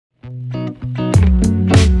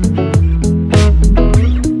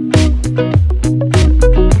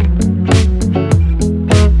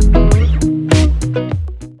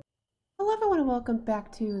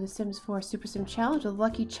back to the Sims 4 Super Sim Challenge with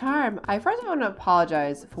Lucky Charm. I first want to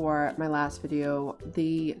apologize for my last video.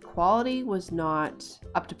 The quality was not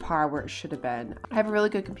up to par where it should have been. I have a really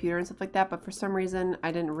good computer and stuff like that, but for some reason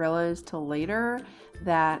I didn't realize till later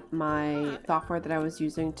that my software that I was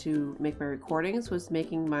using to make my recordings was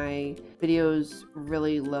making my videos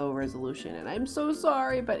really low resolution. And I'm so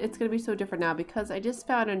sorry, but it's going to be so different now because I just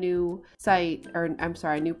found a new site, or I'm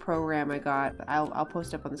sorry, a new program I got. I'll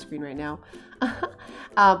post up on the screen right now.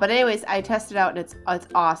 But anyways, I tested it out and it's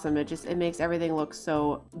awesome. It makes everything look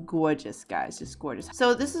so gorgeous, guys, just gorgeous.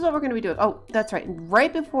 So this is what we're going to be doing. Oh, that's right.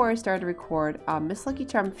 Right before I started to record, Miss Lucky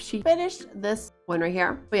Charm, she finished this one right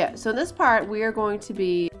here. But yeah, so in this part, we are going to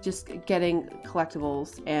be just getting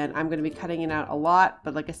collectibles and I'm going to be cutting it out a lot.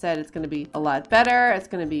 But like I said, it's going to be a lot better. It's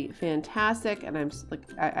going to be fantastic. And I'm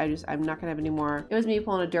not going to have any more. It was me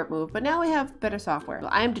pulling a dirt move, but now we have better software.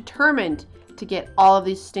 I am determined to get all of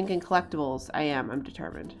these stinking collectibles. I'm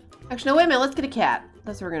determined. Actually, no, wait a minute. Let's get a cat.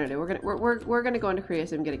 That's what we're gonna do. We're gonna go into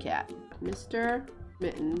Creative and get a cat. Mr.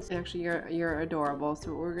 Mittens. And actually, you're adorable.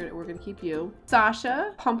 So we're gonna keep you.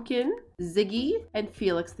 Sasha, Pumpkin, Ziggy, and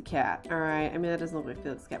Felix the cat. All right. I mean, that doesn't look like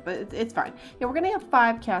Felix the cat, but it's fine. Yeah, we're gonna have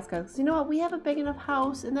 5 cats, guys. You know what? We have a big enough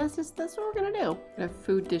house, and that's what we're gonna do. We have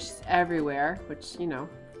food dishes everywhere, which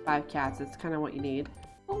 5 cats. That's kind of what you need.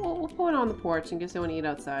 We'll put it on the porch in case they want to eat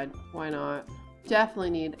outside. Why not?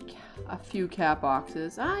 Definitely need a few cat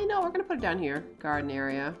boxes. I know, we're going to put it down here. Garden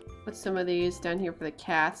area. Put some of these down here for the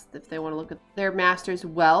cats. If they want to look at their master's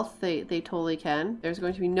wealth, they totally can. There's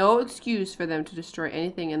going to be no excuse for them to destroy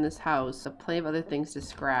anything in this house. So plenty of other things to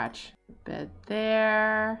scratch. Bed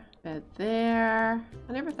there. Bed there.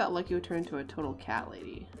 I never thought Lucky would turn into a total cat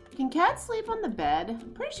lady. Can cats sleep on the bed?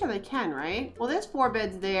 I'm pretty sure they can, right? Well, there's 4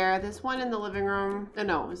 beds there. There's one in the living room. Oh,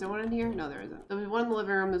 no, is there one in here? No, there isn't. There's one in the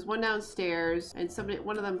living room. There's one downstairs, and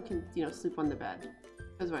one of them can, sleep on the bed.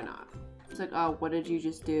 Because why not? It's like, oh, what did you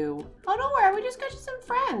just do? Oh, don't worry, we just got you some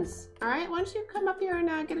friends. All right, why don't you come up here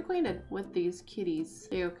and get acquainted with these kitties?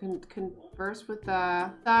 You can converse with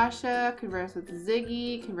Sasha, converse with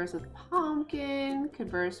Ziggy, converse with Pumpkin,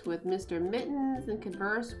 converse with Mr. Mittens, and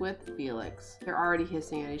converse with Felix. They're already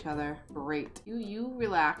hissing at each other. Great. You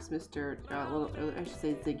relax, Mr. I should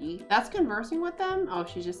say Ziggy. That's conversing with them? Oh,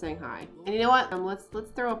 she's just saying hi. And you know what?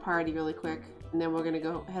 Let's throw a party really quick. And then we're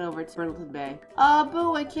gonna head over to Brindleton Bay. Oh,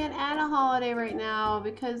 boo, I can't add a holiday right now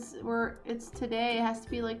because it's today. It has to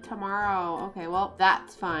be like tomorrow. Okay, well,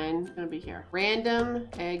 that's fine. I'm gonna be here. Random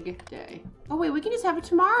egg day. Oh wait, we can just have it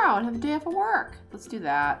tomorrow and have a day off of work. Let's do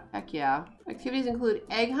that. Heck yeah. Activities include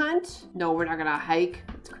egg hunt. No, we're not gonna hike.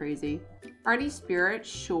 It's crazy. Party spirit,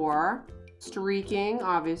 sure. Streaking,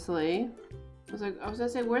 obviously. I was gonna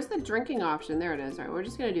say, where's the drinking option? There it is. All right, we're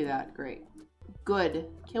just gonna do that. Great. Good.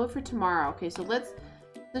 Can't wait for tomorrow. Okay, so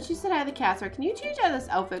since you said I had the cats, right, can you change out of this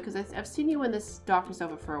outfit? Because I've seen you in this doctor's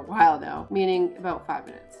outfit for a while now, meaning about 5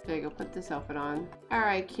 minutes. There you go, put this outfit on. All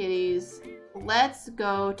right, kitties, let's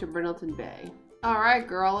go to Brindleton Bay. All right,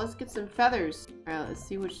 girl, let's get some feathers. All right, let's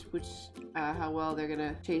see how well they're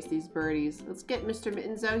gonna chase these birdies. Let's get Mr.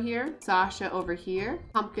 Mittens out here, Sasha over here,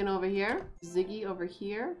 Pumpkin over here, Ziggy over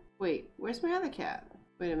here. Wait, where's my other cat?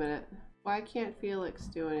 Wait a minute. Why can't Felix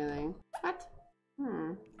do anything? What?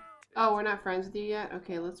 Oh, we're not friends with you yet?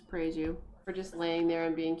 Okay, let's praise you for just laying there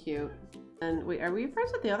and being cute. And wait, are we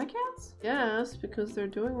friends with the other cats? Yes, because they're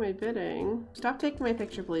doing my bidding. Stop taking my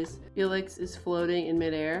picture, please. Felix is floating in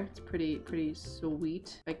midair. It's pretty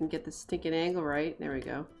sweet. If I can get the stinking angle right. There we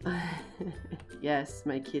go. Yes,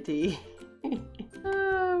 my kitty.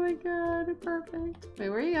 Oh my god, perfect. Wait,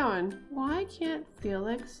 where are you going? Why can't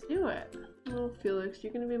Felix do it? Oh, Felix,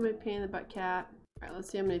 you're gonna be my pain in the butt cat. All right,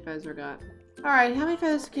 let's see how many feathers we got. All right, how many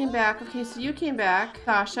feathers came back? Okay, so you came back.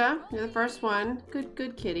 Sasha, you're the first one.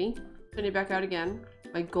 Good kitty. Send you back out again.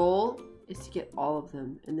 My goal is to get all of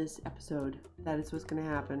them in this episode. That is what's gonna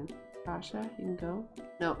happen. Sasha, you can go.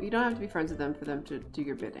 No, you don't have to be friends with them for them to do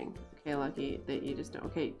your bidding. Okay, Lucky, that you just don't.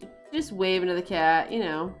 Okay, just waving to the cat,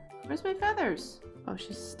 Where's my feathers? Oh,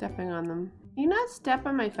 she's stepping on them. Can you not step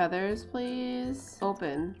on my feathers, please?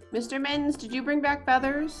 Open. Mr. Mittens, did you bring back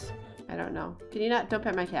feathers? I don't know. Can you not? Don't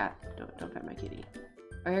pet my cat. Don't pet my kitty.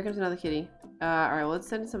 Oh, here comes another kitty. All right, well, let's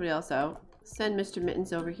send somebody else out. Send Mr.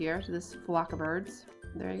 Mittens over here to this flock of birds.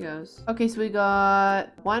 There he goes. Okay, so we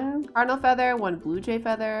got 1 cardinal feather, 1 blue jay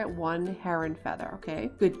feather, 1 heron feather,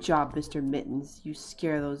 okay? Good job, Mr. Mittens. You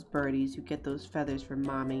scare those birdies. You get those feathers from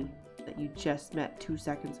mommy that you just met 2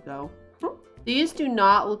 seconds ago. These do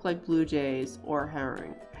not look like blue jays or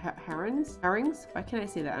herons? Herrings? Why can't I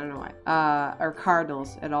say that? I don't know why. Or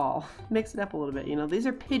cardinals at all. Mix it up a little bit, you know. These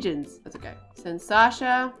are pigeons. That's okay. Since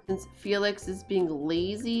Sasha, since Felix is being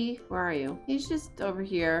lazy, where are you? He's just over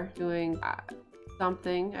here doing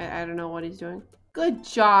something. I don't know what he's doing. Good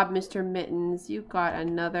job, Mr. Mittens. You got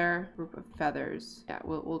another group of feathers. Yeah,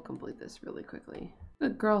 we'll complete this really quickly.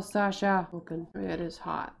 Good girl, Sasha. Open. Oh, yeah, it is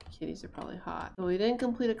hot. Kitties are probably hot. Well, we didn't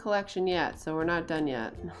complete a collection yet, so we're not done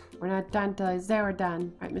yet. We're not done till I say we're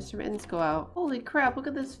done. All right, Mr. Mittens, go out. Holy crap, look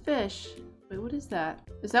at this fish. Wait, what is that?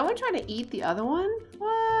 Is that one trying to eat the other one?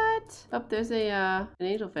 What? Oh, there's an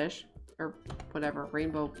angelfish. Or whatever,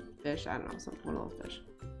 rainbow fish. I don't know, one of those fish.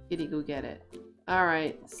 Kitty, go get it. All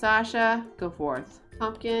right, Sasha, go forth.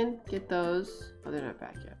 Pumpkin, get those. Oh, they're not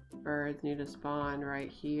back yet. Birds need to spawn right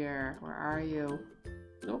here. Where are you?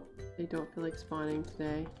 Nope, they don't feel like spawning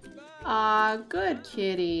today. Aw, good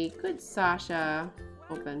kitty. Good Sasha.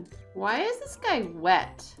 Open. Why is this guy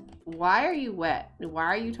wet? Why are you wet? Why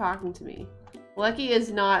are you talking to me? Lucky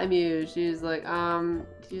is not amused. She's like,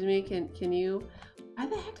 excuse me, can you? Why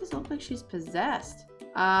the heck does it look like she's possessed?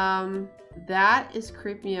 That is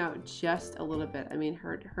creeping me out just a little bit. I mean,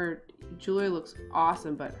 her jewelry looks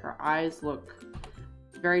awesome, but her eyes look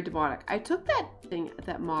very demonic. I took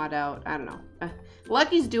that mod out. I don't know.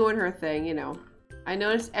 Lucky's doing her thing, you know. I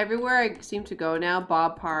noticed everywhere I seem to go now,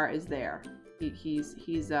 Bob Parr is there.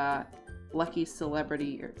 He's a lucky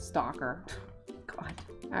celebrity or stalker. God.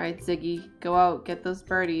 All right, Ziggy, go out, get those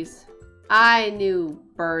birdies. I knew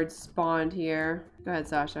birds spawned here. Go ahead,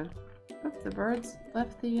 Sasha. Oh, the birds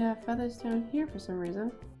left the feathers down here for some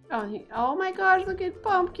reason. Oh, oh my gosh, look at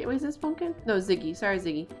Pumpkin. Wait, is this Pumpkin? No, Ziggy. Sorry,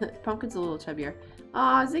 Ziggy. Pumpkin's a little chubbier.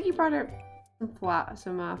 Ziggy brought her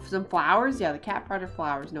some flowers. Yeah, the cat brought her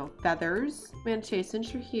flowers. No, feathers. Man, Chase,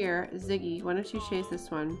 since you're here, Ziggy, why don't you chase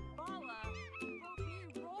this one?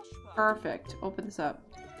 Perfect. Open this up.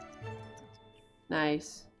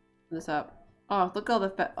 Nice. Open this up. Oh, look at all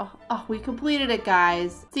the oh, we completed it,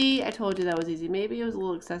 guys. See, I told you that was easy. Maybe it was a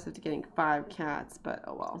little excessive to getting 5 cats, but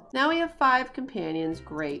oh well. Now we have 5 companions.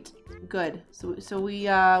 Great. Good. So we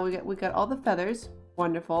got all the feathers.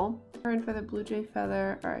 Wonderful. Turn feather, blue jay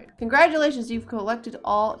feather. All right. Congratulations, you've collected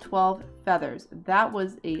all 12 feathers. That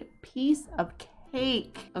was a piece of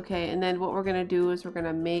cake. Okay, and then what we're gonna do is we're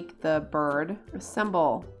gonna make the bird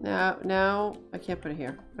assemble. No, I can't put it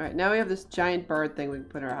here. All right, now we have this giant bird thing we can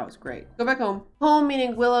put in our house. Great. Go back home. Home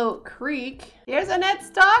meaning Willow Creek. Here's Annette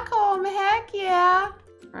Stockholm. Heck yeah.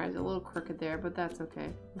 All right, it's a little crooked there, but that's okay.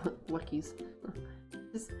 Lucky's.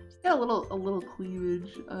 Just got a little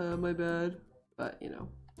cleavage. My bad. But you know,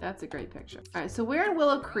 that's a great picture. All right, so we're in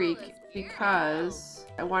Willow Creek because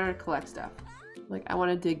I wanted to collect stuff. Like, I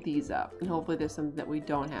want to dig these up, and hopefully there's some that we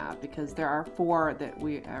don't have, because there are 4 that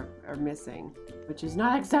we are missing, which is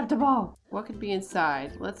not acceptable. What could be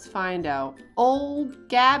inside? Let's find out. Old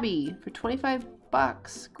Gabby for 25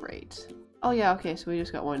 bucks. Great. Oh yeah, okay, so we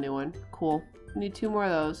just got 1 new one. Cool. We need 2 more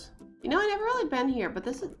of those. You know, I've never really been here, but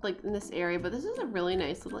this is like in this area, but this is a really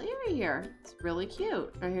nice little area here. It's really cute.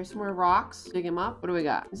 All right, here's some more rocks. Dig them up. What do we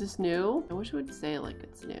got? Is this new? I wish it would say like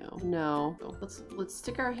it's new. No. Let's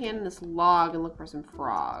stick our hand in this log and look for some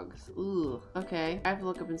frogs. Ooh, okay. I have to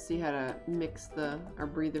look up and see how to mix or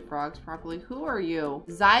breed the frogs properly. Who are you?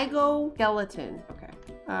 Zygoskeleton. Okay.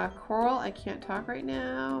 Coral, I can't talk right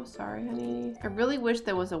now. Sorry, honey. I really wish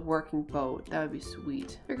there was a working boat. That would be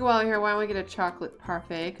sweet. Figure while here, why don't we get a chocolate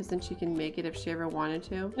parfait? Because then she can make it if she ever wanted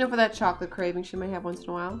to. You know, for that chocolate craving she might have once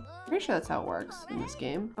in a while. Pretty sure that's how it works in this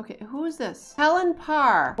game. Okay, who is this? Helen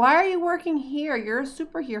Parr. Why are you working here? You're a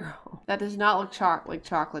superhero. That does not look like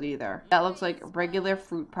chocolate either. That looks like regular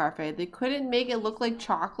fruit parfait. They couldn't make it look like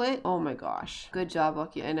chocolate. Oh my gosh. Good job,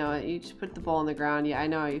 Lucky. I know it. You just put the bowl on the ground. Yeah, I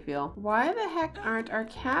know how you feel. Why the heck aren't our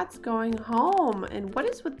cats going home? And what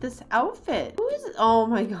is with this outfit? Who is it? Oh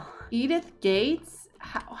my god. Edith Gates?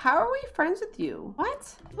 How are we friends with you?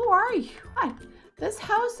 What? Who are you? What? This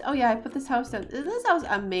house, oh yeah, I put this house down. This house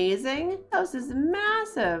amazing. This house is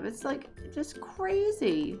massive. It's like just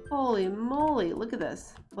crazy. Holy moly, look at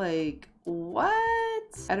this. Like, what?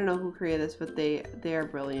 I don't know who created this, but they are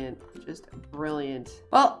brilliant. Just brilliant.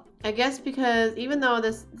 Well, I guess because even though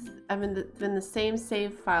I've been in the same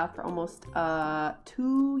save file for almost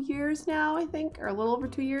 2 years now, I think, or a little over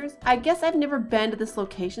 2 years. I guess I've never been to this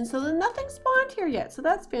location, so then nothing spawned here yet. So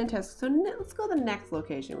that's fantastic. So let's go to the next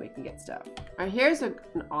location we can get stuff. All right, here's an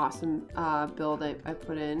awesome build I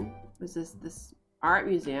put in. Was this art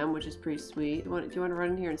museum, which is pretty sweet. Do you want to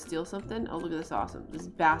run in here and steal something? Oh, look at this awesome. This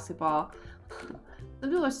basketball. Some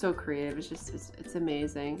people are so creative. It's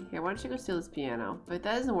amazing. Here, why don't you go steal this piano? Wait,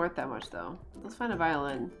 that isn't worth that much though. Let's find a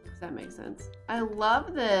violin, because that makes sense. I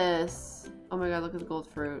love this. Oh my god, look at the gold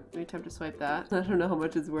fruit. Let me attempt to swipe that. I don't know how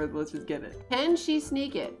much it's worth. Let's just get it. Can she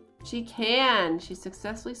sneak it? She can. She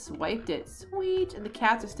successfully swiped it. Sweet. And the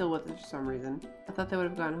cats are still with us for some reason. I thought they would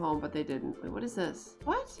have gone home, but they didn't. Wait, what is this?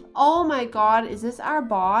 What? Oh my god, is this our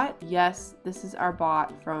bot? Yes, this is our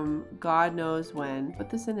bot from God knows when. Put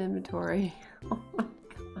this in inventory. Oh my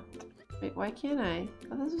god. Wait, why can't I?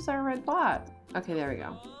 Oh, this was our red bot. Okay, there we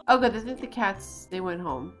go. Oh good, I think the cats, they went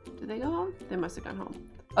home. Did they go home? They must have gone home.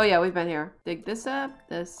 Oh yeah, we've been here. Dig this up,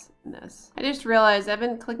 this, and this. I just realized I've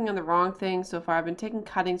been clicking on the wrong thing so far. I've been taking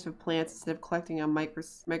cuttings from plants instead of collecting a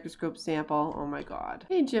microscope sample. Oh my god.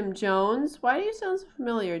 Hey, Jim Jones. Why do you sound so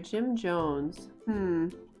familiar? Jim Jones.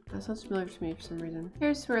 That sounds familiar to me for some reason.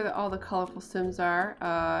 Here's where all the colorful Sims are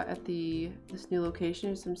at this new location.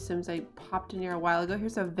 There's some Sims I popped in here a while ago.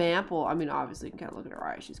 Here's a Vample. I mean, obviously you can kind of look at her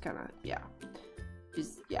eyes. She's kind of, yeah.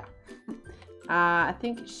 Yeah. I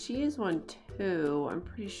think she is one too, I'm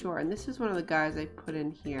pretty sure. And this is one of the guys I put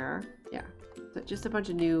in here. Yeah. So just a bunch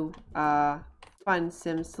of new fun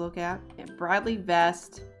Sims to look at. Yeah, Bradley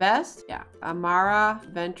Vest. Vest? Yeah. Amara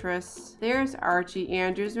Ventress. There's Archie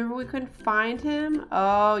Andrews. Remember we couldn't find him?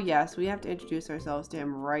 Oh yes, we have to introduce ourselves to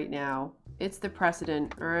him right now. It's the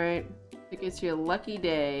precedent, alright? I think it's your lucky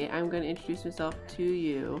day. I'm gonna introduce myself to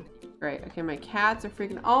you. Great. Okay, my cats are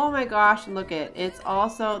freaking. Oh my gosh, look at it's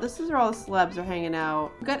also. This is where all the celebs are hanging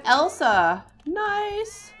out. We got Elsa.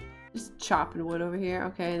 Nice. Just chopping wood over here.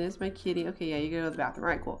 Okay, and there's my kitty. Okay, yeah, you gotta go to the bathroom. All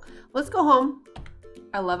right, cool. Let's go home.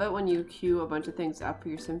 I love it when you queue a bunch of things up for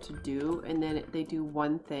your sim to do, and then they do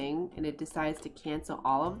one thing, and it decides to cancel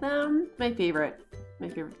all of them. My favorite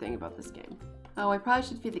thing about this game. Oh, I probably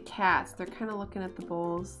should feed the cats. They're kind of looking at the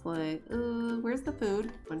bowls like, where's the food?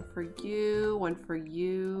 One for you, one for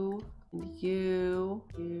you, and you,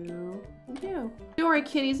 and you. Don't worry,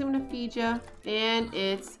 kitties, I'm gonna feed you. And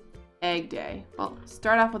it's egg day. Well,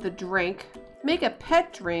 start off with a drink. Make a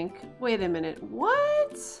pet drink. Wait a minute,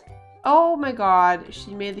 what? Oh my god,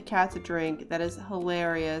 she made the cats a drink. That is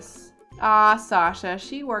hilarious. Ah, Sasha,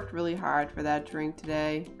 she worked really hard for that drink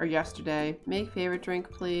today, or yesterday. Make favorite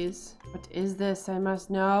drink, please. What is this? I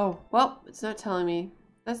must know. Well, it's not telling me.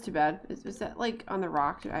 That's too bad. Is that like on the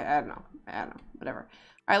rock? I don't know. I don't know. Whatever.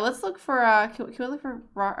 All right, let's look for, can we look for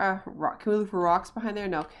can we look for rocks behind there?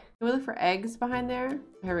 No. Can we look for eggs behind there?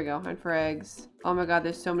 Here we go, hunt for eggs. Oh my god,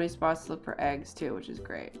 there's so many spots to look for eggs too, which is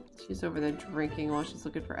great. She's over there drinking while she's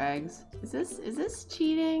looking for eggs. Is this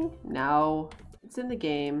cheating? No. It's in the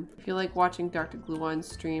game. If you like watching Dr. Gluon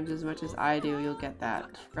streams as much as I do, you'll get that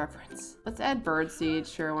reference. Let's add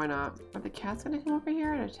birdseed. Sure, why not? Are the cats gonna come over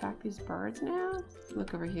here and attack these birds now?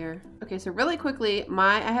 Look over here. Okay, so really quickly,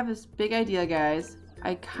 I have this big idea, guys.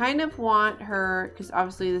 I kind of want her, because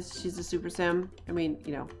obviously she's a super sim. I mean,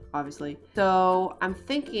 you know, obviously. So I'm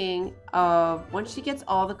thinking of once she gets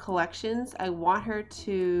all the collections, I want her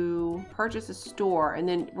to purchase a store, and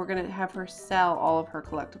then we're gonna have her sell all of her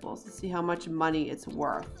collectibles to see how much money it's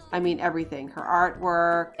worth. I mean, everything, her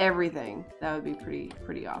artwork, everything. That would be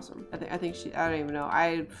pretty awesome. I think she, I don't even know.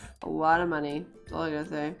 A lot of money. That's all I gotta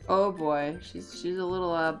say. Oh boy, she's a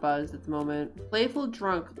little buzzed at the moment. Playful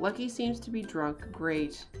drunk. Lucky seems to be drunk.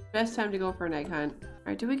 Great. Best time to go for an egg hunt. All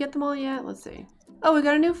right, did we get them all yet? Let's see. Oh, we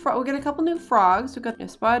got a new frog. We got a couple new frogs. We got a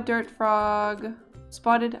spotted dirt frog,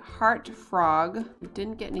 spotted heart frog. We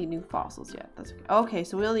didn't get any new fossils yet. That's okay. Okay,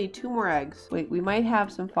 so we only need 2 more eggs. Wait, we might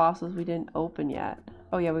have some fossils we didn't open yet.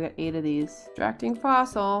 Oh yeah, we got 8 of these. Distracting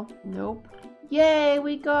fossil. Nope. Yay,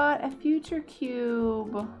 we got a future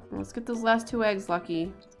cube. Let's get those last 2 eggs,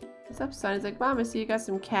 Lucky. What's up, son? He's like, Mom, I see you got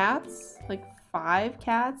some cats. Like 5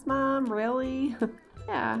 cats, Mom? Really?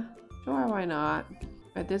 Yeah, sure, why not?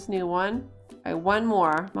 Got this new one. All right, 1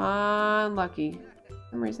 more. Come on, Lucky. For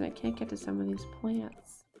some reason, I can't get to some of these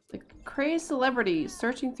plants. Like crazed celebrity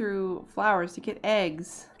searching through flowers to get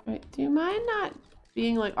eggs. All right, do you mind not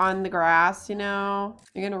being like on the grass, you know?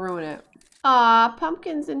 You're gonna ruin it. Aw,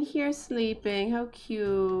 Pumpkin's in here sleeping. How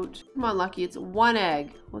cute. Come on, Lucky. It's 1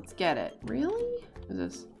 egg. Let's get it. Really? What is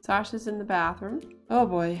this? Sasha's in the bathroom. Oh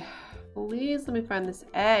boy. Please let me find this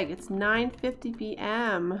egg. It's 9:50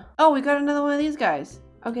 p.m. Oh, we got another one of these guys.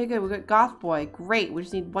 Okay, good. We got Goth Boy. Great. We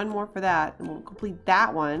just need 1 more for that, and we'll complete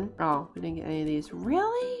that one. Oh, we didn't get any of these.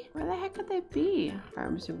 Really? Where the heck could they be? All right,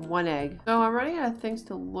 I'm missing 1 egg. So I'm running out of things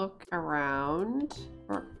to look around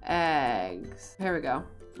for eggs. Here we go.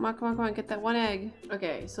 Come on, come on, come on, get that 1 egg.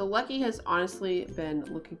 Okay, so Lucky has honestly been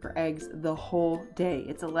looking for eggs the whole day.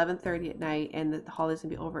 It's 11:30 at night and the holiday's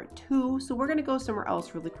gonna be over at 2, so we're gonna go somewhere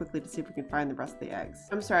else really quickly to see if we can find the rest of the eggs.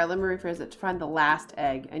 I'm sorry, let me rephrase it, to find the last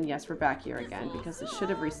egg. And yes, we're back here again because it should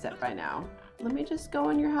have reset by now. Let me just go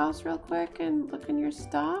in your house real quick and look in your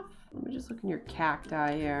stuff. Let me just look in your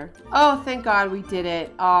cacti here. Oh, thank God we did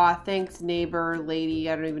it. Aw, thanks, neighbor lady.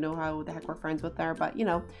 I don't even know how the heck we're friends with her, but you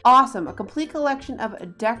know. Awesome. A complete collection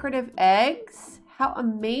of decorative eggs. How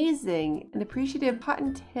amazing. An appreciative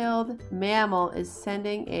cotton-tailed mammal is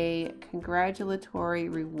sending a congratulatory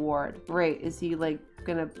reward. Great. Is he like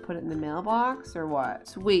gonna put it in the mailbox or what?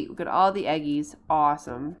 Sweet. We got all the eggies.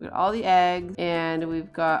 Awesome. We got all the eggs, and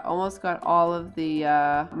we've got almost got all of the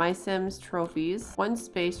My Sims trophies. One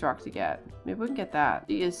space rock to get. Maybe we can get that.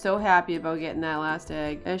 She is so happy about getting that last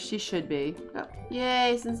egg, as she should be. Oh,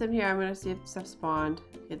 yay. Since I'm here, I'm gonna see if stuff spawned.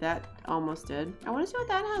 Okay, that almost did. I want to see what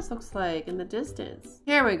that house looks like in the distance.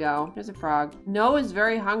 Here we go. Here's a frog. Noah's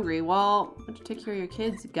very hungry. Well, why don't you take care of your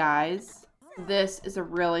kids, guys? This is a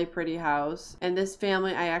really pretty house, and this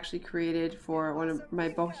family I actually created for one of my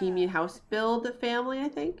Bohemian house build family, I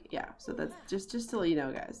think. Yeah, so that's just to let you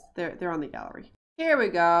know, guys. They're on the gallery. Here we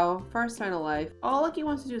go. First sign of life. All Lucky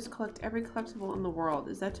wants to do is collect every collectible in the world.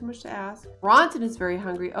 Is that too much to ask? Bronson is very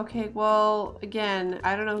hungry. Okay, well, again,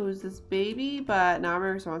 I don't know who's this baby, but not my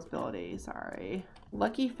responsibility. Sorry.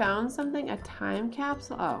 Lucky found something? A time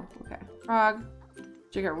capsule? Oh, okay. Frog.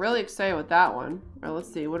 She got really excited with that one. All right,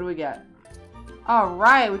 let's see. What do we get? All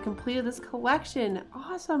right, we completed this collection.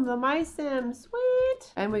 Awesome, the My Sims,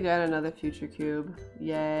 sweet. And we got another future cube,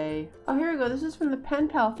 yay. Oh, here we go, this is from the pen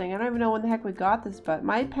pal thing. I don't even know when the heck we got this, but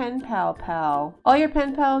my pen pal. All your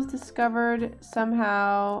pen pals discovered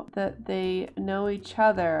somehow that they know each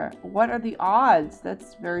other. What are the odds?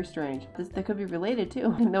 That's very strange. They could be related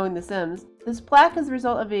too, knowing the Sims. This plaque is the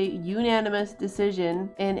result of a unanimous decision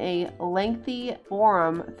in a lengthy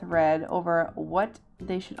forum thread over what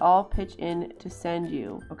they should all pitch in to send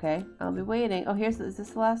you. Okay, I'll be waiting. Oh, is this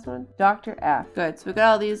the last one? Dr. F. Good, so we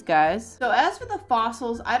got all these guys. So as for the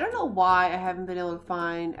fossils, I don't know why I haven't been able to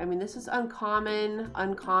find. I mean, this is uncommon.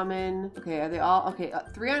 Okay, are they all? Okay,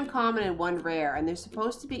 3 uncommon and 1 rare, and they're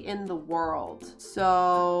supposed to be in the world.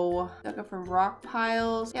 So, looking for rock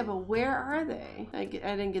piles. Yeah, but where are they? I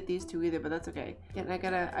didn't get these 2 either, but that's okay. And I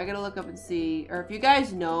gotta look up and see, or if you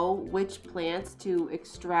guys know which plants to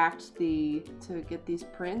extract to get these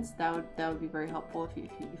prints, that would be very helpful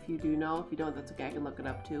if you do know. If you don't, that's okay. I can look it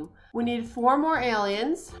up too. We need 4 more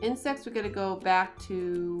aliens. Insects, we gotta go back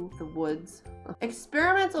to the woods.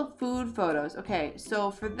 Experimental food photos. Okay, so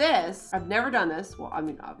for this, I've never done this. Well, I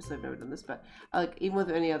mean, obviously I've never done this, but like even with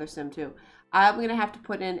any other sim too. I'm gonna have to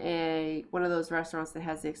put in one of those restaurants that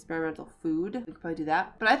has the experimental food. We could probably do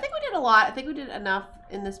that. But I think we did a lot. I think we did enough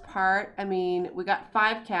in this part. I mean, we got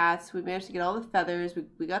 5 cats. We managed to get all the feathers.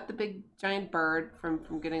 We got the big giant bird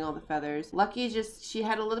from getting all the feathers. Lucky she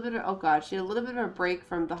had a little bit of, oh God, she had a little bit of a break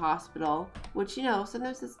from the hospital, which, you know,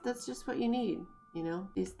 sometimes that's just what you need. You know,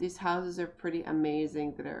 these houses are pretty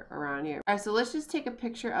amazing that are around here. All right, so let's just take a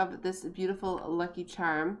picture of this beautiful Lucky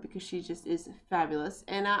Charm because she just is fabulous.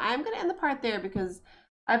 And I'm going to end the part there because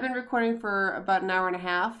I've been recording for about 1.5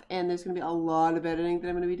 hours and there's going to be a lot of editing that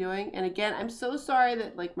I'm going to be doing. And again, I'm so sorry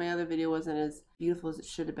that like my other video wasn't as beautiful as it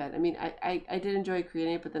should have been. I mean, I did enjoy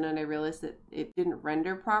creating it, but then when I realized that it didn't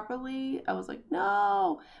render properly, I was like,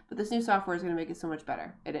 no. But this new software is going to make it so much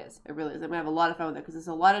better. It is. It really is. I'm going to have a lot of fun with it because there's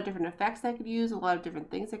a lot of different effects I could use, a lot of different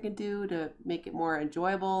things I could do to make it more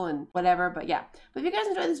enjoyable and whatever. But yeah. But if you guys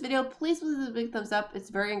enjoyed this video, please leave a big thumbs up. It's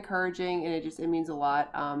very encouraging and it means a lot.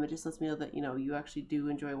 It just lets me know that, you know, you actually do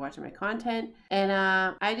enjoy watching my content. And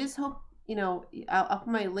I just hope, you know, I'll put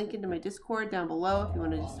my link into my Discord down below if you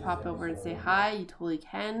want to just pop over and say hi. You totally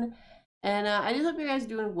can. And I just hope you guys are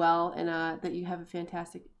doing well and that you have a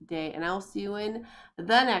fantastic day. And I will see you in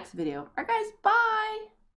the next video. All right, guys,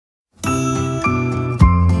 bye.